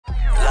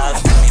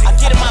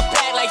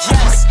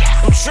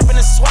dripping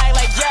the swag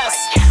like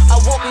yes. I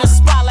walk in the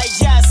spot like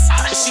yes.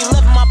 She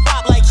live in my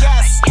pop like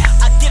yes.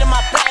 I get in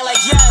my bag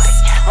like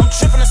yes. I'm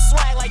dripping the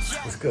swag like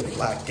yes. What's good,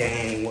 Fly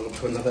Gang? Welcome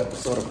to another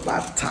episode of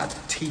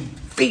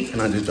FlyTyTv.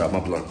 And I just dropped my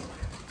blunt.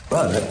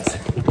 But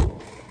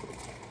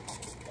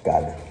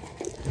got it.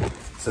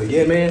 So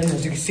yeah, man,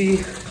 as you can see,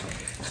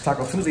 it's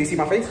Taco Tuesday. You see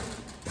my face?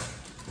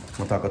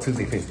 My Taco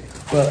Tuesday face.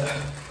 But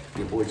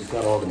your boy just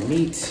got all the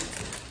meat,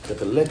 got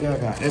the liquor,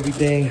 got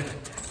everything.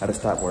 Had to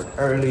stop work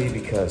early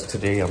because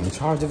today I'm in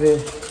charge of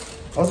it.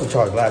 I was in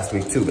charge last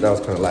week too, but that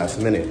was kind of last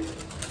minute.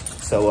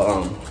 So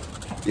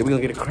yeah, we're gonna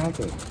get it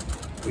cracking.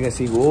 We're gonna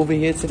see who over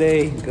here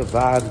today. Good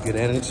vibes, good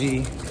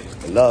energy,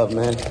 good love,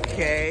 man.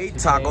 Okay,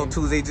 Taco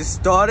Tuesday just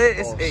started.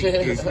 Look,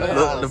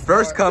 the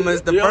first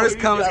comers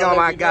got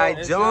my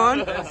guy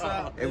John.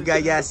 And we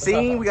got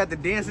Yassine. We got the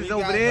dancers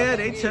over there.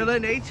 They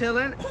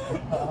chilling.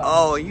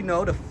 Oh, you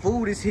know the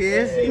food is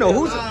here. You know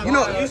who's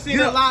you see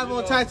it live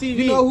on FlyTyTv.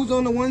 You know who's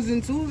on the ones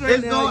and twos right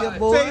now, your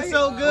boy. Tastes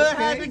so good.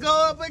 Okay. Had to go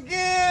up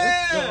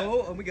again. Let's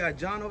go. And we got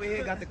John over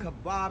here. Got the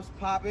kebabs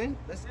popping.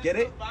 Let's get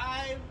it.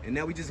 And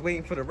now we just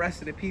waiting for the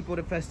rest of the people,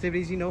 the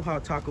festivities. You know how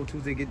Taco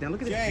Tuesday get down.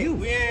 Look at this view.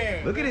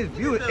 Look at this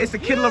view. It's the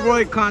Kid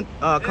Laroi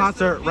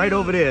concert right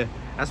over there.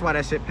 That's why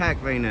that shit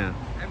packed right now.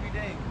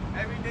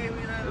 Every day we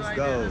live Let's like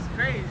go. this. It's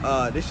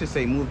crazy. This should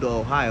say move to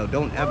Ohio.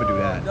 Don't ever do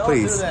that. Don't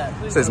Please. do that.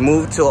 Please It says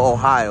move to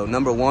Ohio.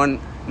 Number 1.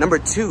 Number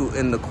 2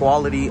 in the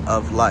quality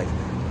of life.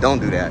 Don't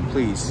do that.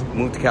 Please.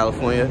 Move to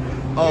California.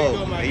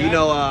 Oh, you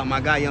know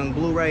my guy Young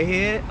Blue right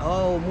here.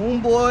 Oh,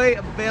 Moon Boy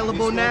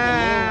available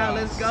now.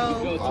 Let's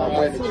go.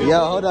 Yo,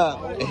 hold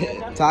up.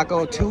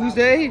 Taco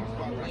Tuesday.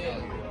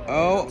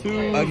 Oh,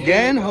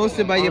 again,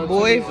 hosted by your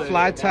boy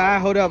FlyTy.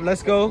 Hold up,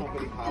 let's go.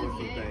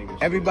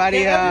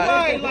 Everybody,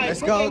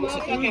 let's go.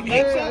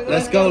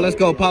 Let's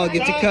go. Paulo,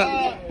 get your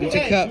cup. Get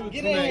your cup.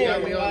 You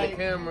got me on the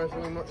camera, so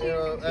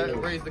we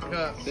raise the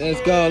cup.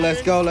 Let's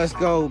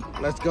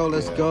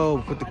go.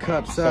 Put the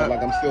cups up.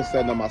 Like I'm still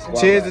setting on my squad.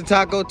 Cheers to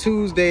Taco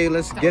Tuesday.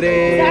 Let's get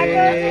it.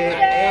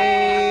 Hey.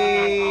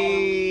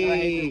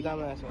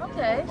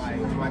 Okay.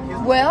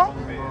 Well,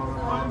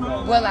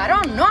 I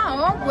don't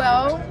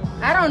know.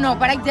 I don't know,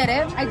 but I did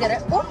it.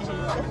 Ooh.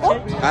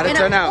 How'd it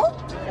turn out?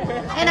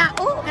 And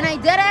I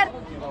did it.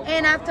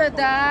 And after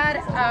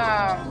that,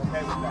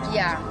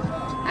 yeah,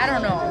 I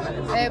don't know.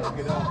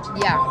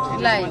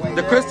 Like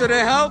The crystal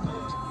didn't help?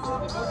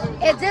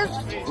 it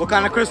just. What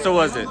kind of crystal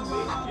was it?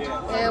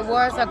 It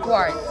was a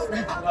quartz.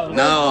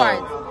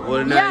 No.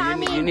 Well, no, Yeah,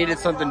 you needed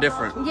something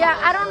different. Yeah,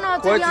 I don't know.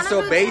 To Quartz be is honest so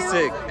with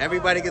basic. you,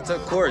 Everybody gets a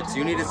quartz.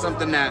 You needed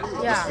something that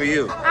was for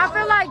you. I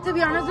feel like, to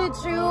be honest with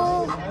you,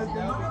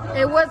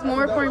 it was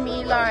more for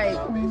me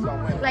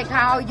like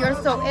how you're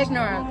so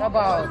ignorant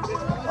about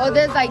all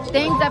these like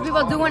things that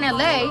people do in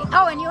LA.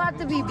 Oh, and you have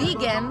to be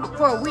vegan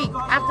for a week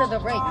after the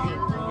break.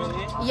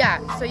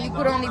 Yeah, so you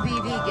could only be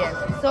vegan.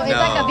 So it's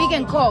like a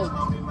vegan cult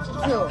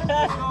too.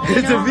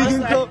 It's a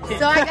vegan cult.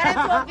 So I got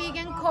into a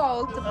vegan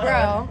cult,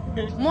 bro.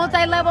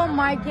 Multi-level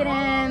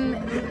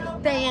marketing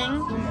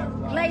thing.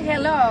 Like,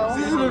 hello.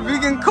 She's in a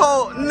vegan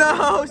cult.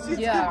 No, she's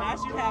Yeah.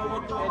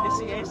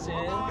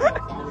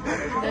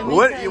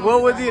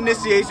 What was the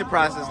initiation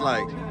process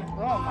like?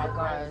 Oh my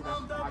God.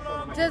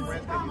 Just,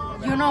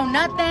 you know,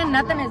 nothing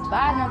is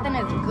bad, nothing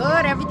is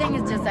good, everything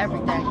is just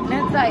everything. And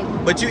it's like...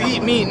 But you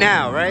eat meat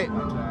now, right?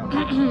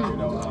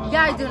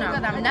 Yeah, I do now.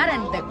 Because I'm not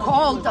in the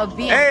cult of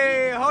being...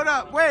 Hey, hold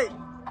up, wait.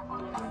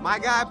 My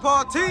guy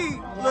Paul T,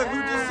 look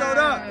who just showed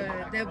up.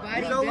 The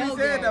You know what he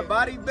said? The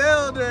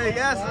bodybuilder.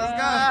 Yes, let's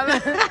go.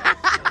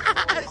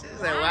 She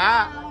said,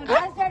 wow.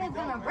 That shirt is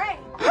gonna break.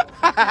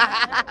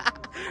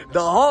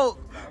 The Hulk,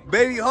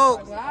 baby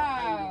Hulk.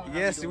 Wow.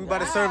 Yes, we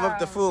about to serve up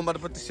the food. I'm about to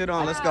put the shit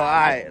on. Let's go. All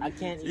right.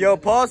 Yo,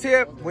 Paul's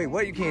here. Wait,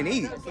 what? You can't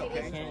eat?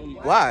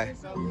 Why?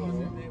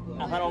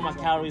 I've had all my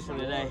calories for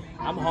today.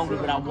 I'm hungry,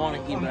 but I want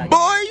to eat. But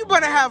Boy, you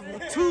better have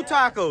 2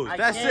 tacos.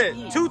 That's it.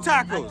 Eat. 2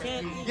 tacos.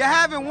 You're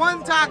having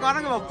 1 taco. I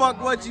don't give a fuck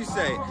what you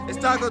say. It's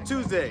Taco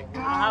Tuesday.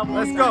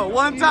 Let's go.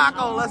 1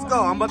 taco. Let's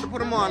go. I'm about to put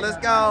them on. Let's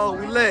go.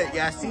 We lit.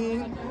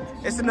 Yassine.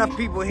 It's enough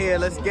people here.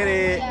 Let's get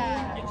it.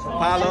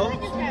 Paulo.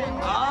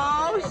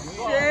 Oh,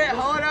 shit.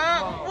 Hold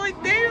up. Boy,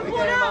 David, pull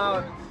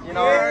up. You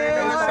know, You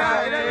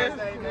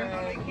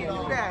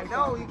can't do that.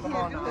 No, you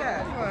can't do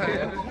that.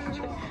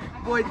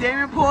 Boy,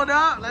 Damon pulled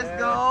up. Let's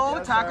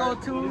go. Taco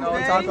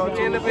Tuesday. Taco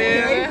Tuesday. In the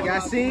building.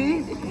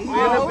 Yassine. In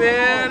the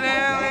building.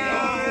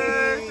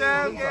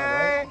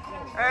 Okay.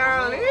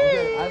 Early.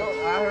 I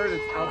heard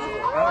it.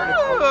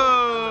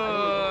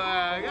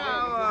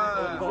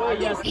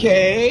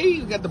 Okay,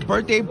 we got the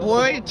birthday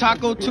boy,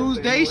 Taco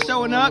Tuesday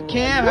showing up.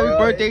 Cam, happy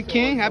birthday,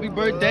 King. Happy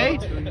birthday.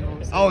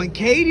 Oh, and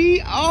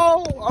Katie.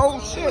 Oh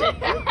shit.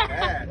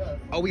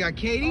 Oh, we got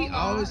Katie.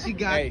 Oh, she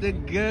got the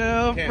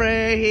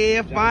girlfriend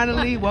here.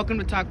 Finally, welcome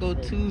to Taco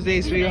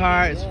Tuesday,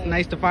 sweetheart. It's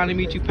nice to finally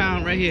meet you,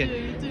 Pound, right here.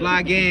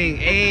 Fly Gang.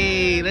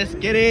 Hey, let's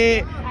get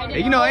it.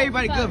 Hey, you know,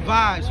 everybody good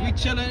vibes. We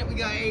chilling. We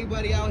got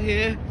everybody out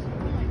here.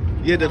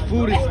 Yeah, the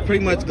food is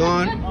pretty much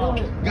gone.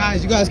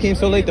 Guys, you guys came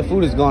so late. The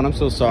food is gone. I'm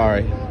so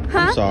sorry.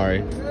 I'm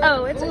sorry.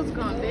 Oh, it's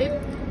gone, babe.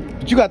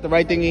 But you got the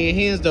right thing in your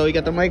hands, though. You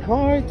got the mic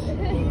cards. The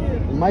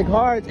mic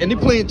cards. And they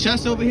playing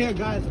chess over here.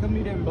 Guys, come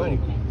meet everybody.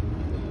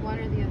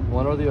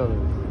 One or the other.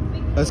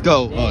 Let's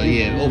go. Oh,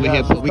 yeah. Over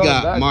here, we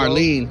got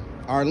Marlene.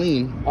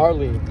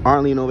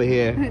 Arlene over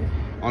here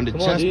on the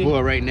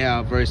chessboard right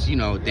now versus, you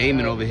know,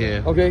 Damon over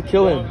here. Okay,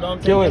 kill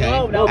him. Kill him.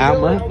 Okay.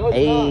 Alma.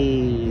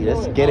 Hey,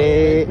 let's get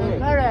it.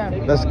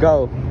 Let's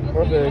go.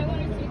 Perfect.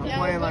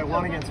 Playing like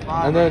 1 against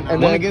 5. And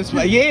then One against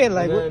five. Yeah,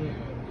 like. and then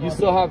you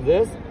still have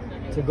this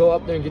to go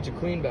up there and get your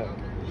queen back.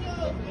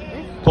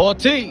 Paul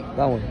T.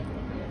 That one.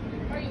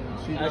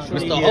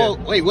 Mr.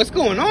 Hulk. Wait, what's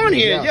going on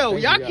here? Yo,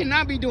 y'all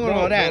cannot be doing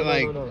all that.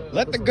 Like,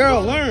 let the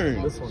girl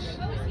learn. This one.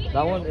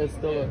 That one is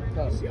still a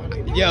tough.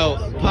 Yo,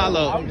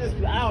 Paulo.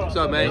 What's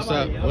up, man? What's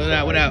up?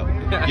 What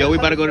up? Yo, we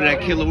about to go to that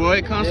Kid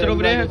Laroi concert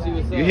over there.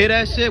 You hear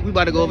that shit? We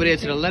about to go over there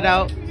to the let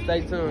out.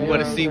 Stay tuned. We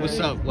want to see what's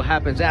up, what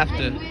happens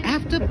after.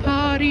 After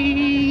party.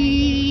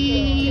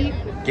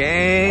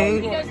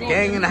 Gang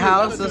in the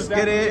house. Let's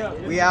get it.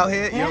 We out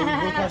here. Yo,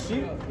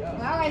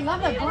 Wow, I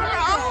love it. oh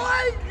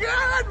my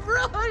God,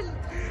 run!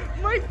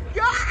 My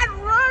God,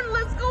 run!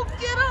 Let's go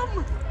get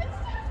him!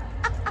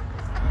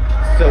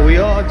 So we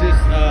all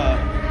just,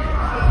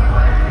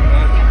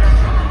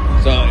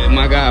 so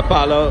my guy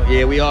Apollo,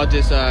 yeah, we all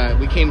just,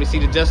 we came to see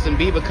the Justin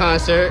Bieber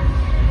concert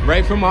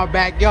right from our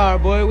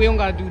backyard, boy. We don't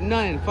gotta do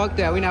nothing. Fuck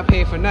that. We not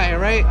paying for nothing,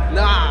 right?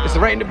 Nah. It's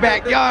right in the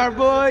backyard,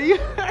 boy.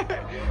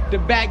 The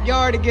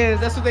backyardigans.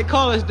 That's what they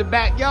call us, the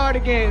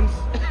backyardigans.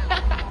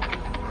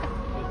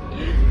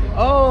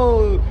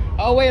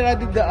 Oh wait, I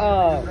did the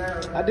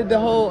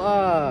whole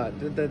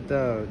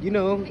you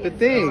know, the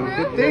thing,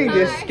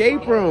 the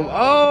escape room.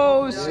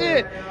 Oh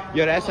shit.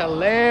 Yo, that's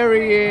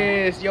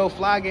hilarious. Yo,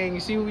 Fly Gang, you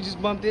see who we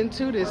just bumped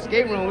into? The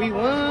escape room, we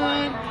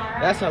won.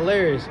 That's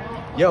hilarious.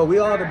 Yo, we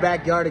all the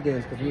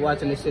backyardigans because we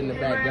watching this shit in the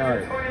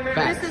backyard.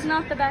 Facts. This is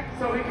not the back.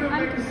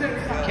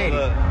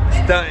 Katie.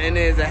 Stunting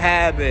is a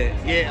habit.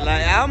 Yeah,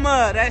 like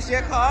Alma, that's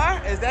your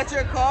car? Is that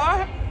your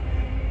car?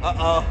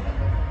 Uh-oh.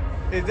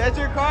 Is that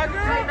your car,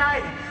 girl?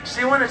 Night.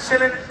 She wanna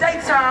chill in the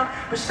daytime,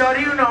 but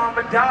shorty, you know I'm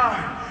a dog.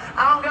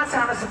 I don't got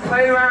time to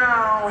play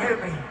around. Hit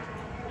me.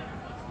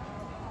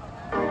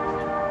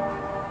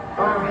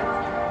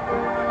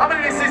 I'm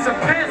gonna need to see some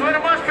pins. Where the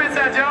mosh pins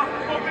at, y'all?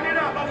 Open it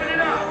up, open it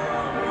up.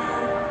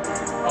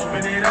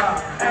 Open it up,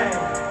 hey.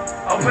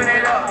 Open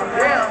it up,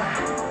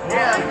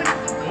 yeah.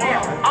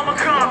 I'ma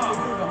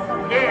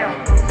come, yeah.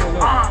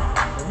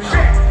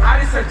 Shit. I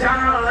just sat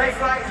down on a late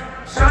flight.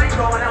 Shorty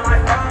going on my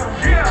phone,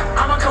 yeah.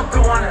 I'ma come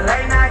through on a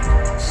late night.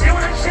 She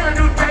wanna chill and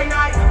do day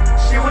night.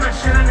 She wanna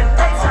chill in the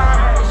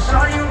daytime.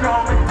 Shorty, you know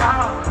I'm a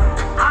dog.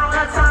 I don't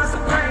got time to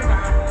play.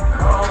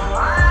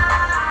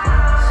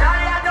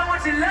 Shorty, I don't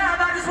want your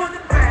love, I just want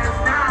the best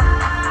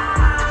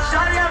now.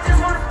 Shorty, I just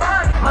wanna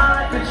fuck.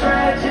 My life is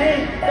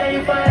tragic, thank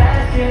you for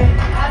asking.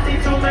 I see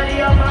too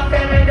many of my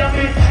family don't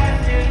be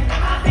asking.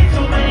 I see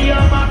too many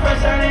of my friends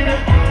turning to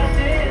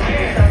acid.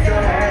 Stuck your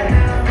head.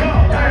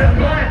 Light a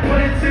blunt, put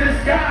it to the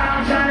sky.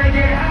 I'm trying to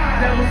get high.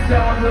 Never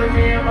saw, look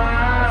me in my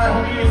eyes.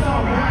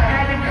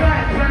 Had to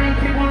cut, plenty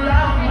people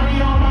love. Money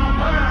on my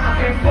mind. I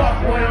can't fuck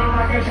with them,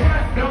 I can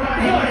trust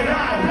nobody.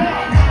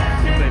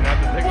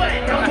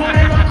 Don't put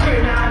in my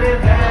crib, now they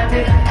bad.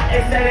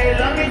 They say they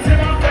love me to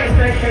my face,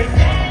 they can't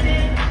stand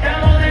it. That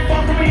long they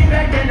fuck with me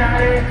back then, now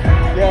they.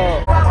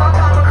 Yo.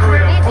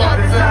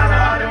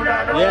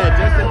 Yeah,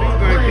 Justin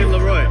Bieber and Kid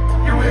Laroi.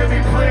 You hear me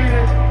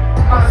bleeding,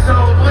 my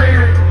soul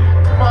bleeding,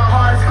 my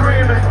heart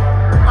screaming.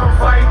 I'm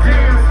fighting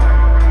demons.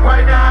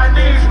 Right now I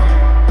need you.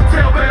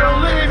 Tell Bay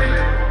don't leave me.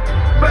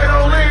 Bay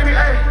don't leave me.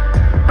 Hey,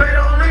 Bay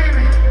don't leave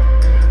me.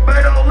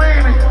 Bay don't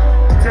leave me.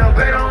 Tell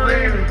Bay don't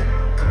leave me.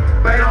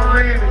 Bay don't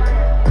leave me.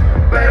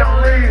 Bay don't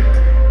leave me.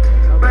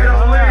 Bay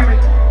don't leave me.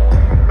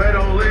 Bay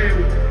don't leave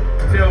me.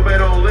 Tell Bay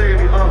don't leave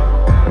me. Oh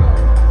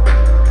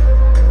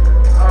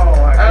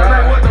my God. LA,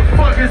 what the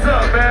fuck is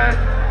up, man?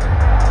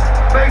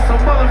 Make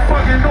some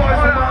motherfucking noise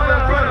for my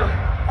little brother.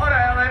 Hold on,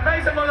 LA.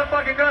 Make some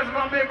motherfucking noise for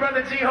my big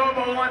brother G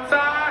Herbo one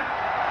time.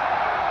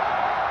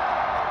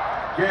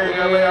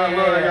 Yeah, LA, I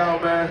love y'all,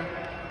 man.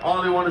 I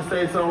only want to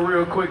say something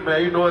real quick,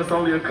 man. You know it's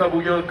only a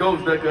couple young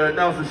goats that can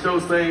announce the show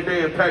same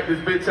day and pack this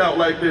bitch out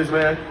like this,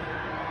 man.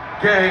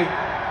 Gang.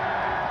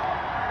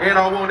 And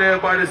I want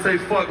everybody to say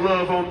fuck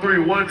love on 3.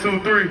 1, 2,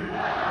 3.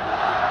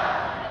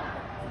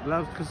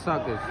 Love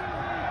suckers.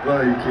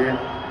 Love you, kid.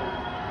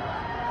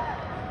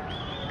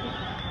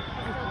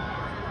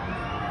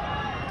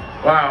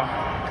 Wow.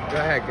 Go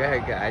ahead.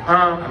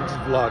 I'm just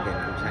vlogging.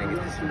 I'm trying to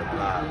get this in the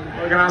vlog.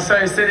 What can I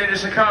say? City to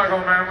Chicago,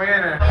 man. We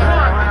in it.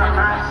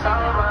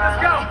 Let's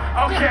go.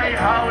 Okay,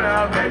 hold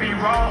up, baby,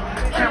 roll.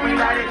 Can we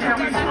light it? Can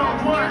we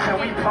smoke one? Can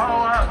we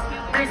pull up?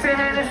 Mix it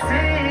in the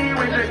sea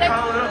with the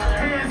cola.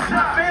 Hands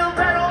up. Feel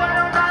better when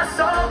I'm not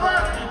sober.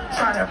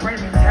 Trying to bring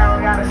me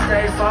down, gotta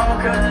stay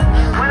focused.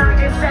 When I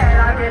get sad,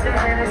 I get the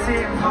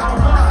Hennessy and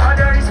Cola. A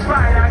dirty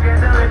Sprite, I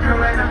get the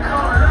liquor and the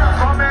cola.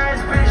 For my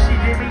ass bitch, she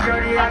did me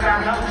dirty, I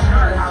got no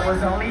trust. I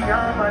was only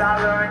young, but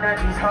I learned that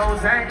these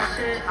hoes ain't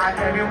shit. I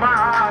gave you my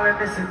all, and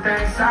this is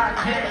things I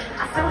get.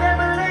 I still can't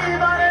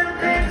believe all of the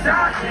things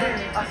exhausted.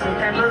 I still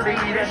can't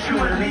believe that you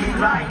would leave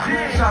like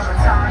this.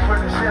 Traumatized for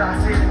the shit I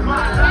see in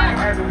my life.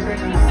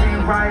 Everything you see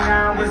right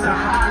now is a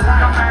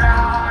highlight. No matter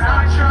how hard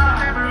I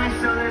try, memories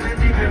still living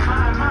deep in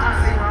my mind. I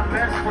see my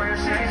best friend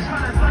change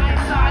colors like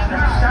inside.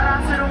 Shout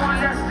out to the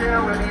ones that still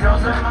with me,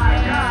 those are my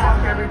guys.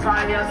 Fuck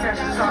everybody else that's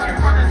just talking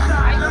from the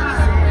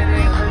sideline.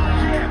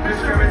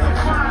 This girl is a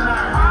fine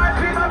line.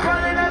 R.I.P. my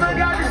brother never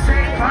got the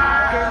same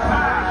vibe.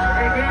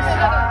 It gets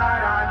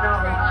hard, I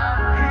know.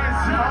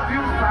 Hands up,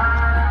 you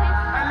fine.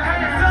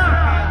 Hands up,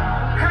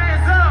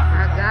 hands up.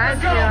 Let's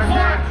go.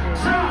 1,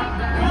 2,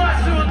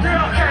 1, 2,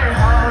 3. Okay,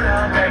 hold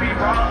up, baby,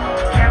 bro.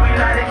 Can we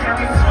light it? Can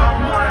we smoke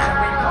more? Can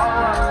we pull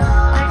up?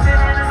 Mixing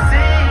in the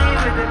scene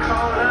with the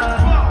cola.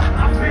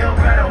 I feel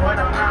better when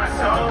I'm not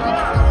sober.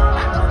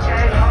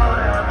 Okay,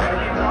 hold up,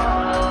 baby, bro.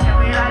 Can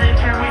we light it?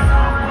 Can we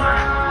smoke more?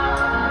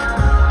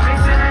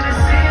 Mixing in the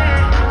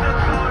scene with the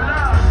cola.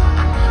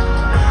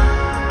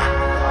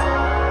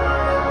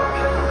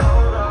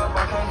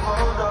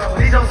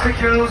 Please don't think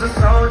you lose a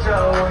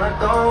soldier when I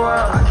throw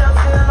up. I kept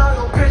seeing all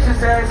your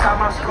pictures every time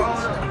I scroll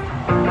up.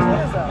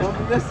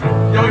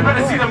 Yo, we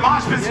better see the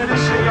mosh pits for this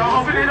shit, yo.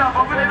 Open it up,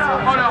 open it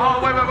up. Hold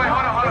on, wait,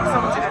 hold on.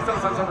 Something.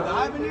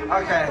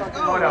 Okay,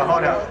 hold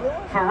up.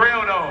 For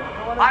real though,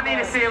 I need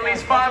to see at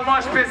least 5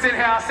 mosh pits in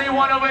here. I see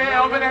one over here,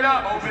 open it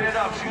up. Open it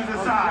up, choose a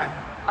side.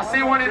 I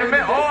see one in the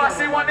middle. Oh, I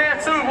see one there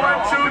too.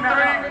 1, 2,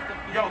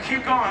 3. Yo,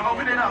 keep going,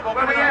 open it up,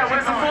 open it up. Yeah,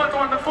 where's the fourth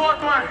one? The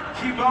fourth one.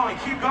 Keep going,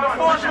 keep going.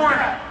 The fourth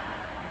one.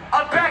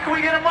 Up back, can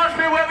we get a mosh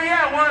pit? Where we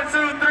at? 1,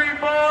 2,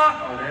 3, 4.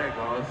 Oh, there it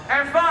goes.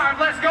 And 5,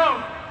 let's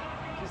go.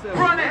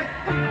 Run it.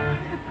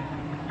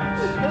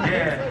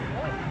 Yeah.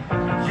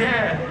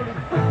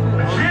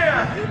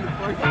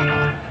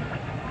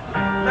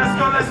 Let's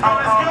go.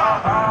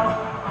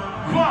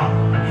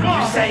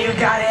 You say you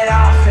got it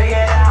all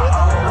figured out.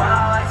 Oh,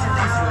 I like to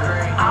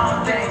disagree. I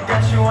don't think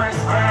that you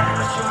understand.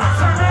 But you want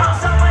to know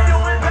someone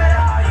doing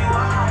better. Are you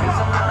on?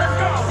 Let's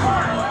go.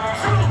 1,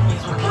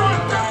 2, 3.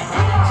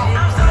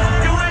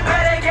 Doing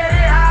better, get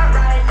it out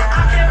right now.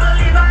 I can't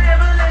believe I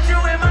ever let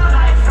you in my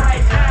life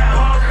right now.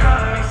 Woke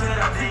up, mix it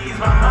up to ease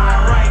my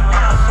mind right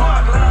now.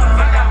 Fuck love,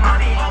 I got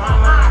money on my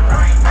mind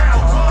right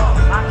now.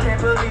 I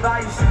can't believe I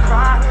used to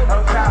cry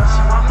about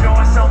you. I'm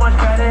doing so much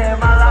better in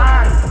my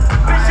life.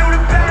 Bitch, you the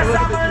best,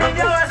 I believe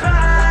you as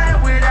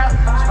mine. Without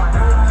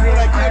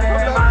bitch, better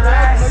in my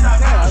life.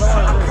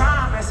 I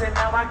promise, and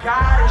now I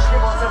got it. She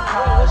wants a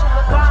call.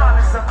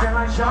 Promise something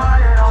like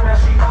Jordan.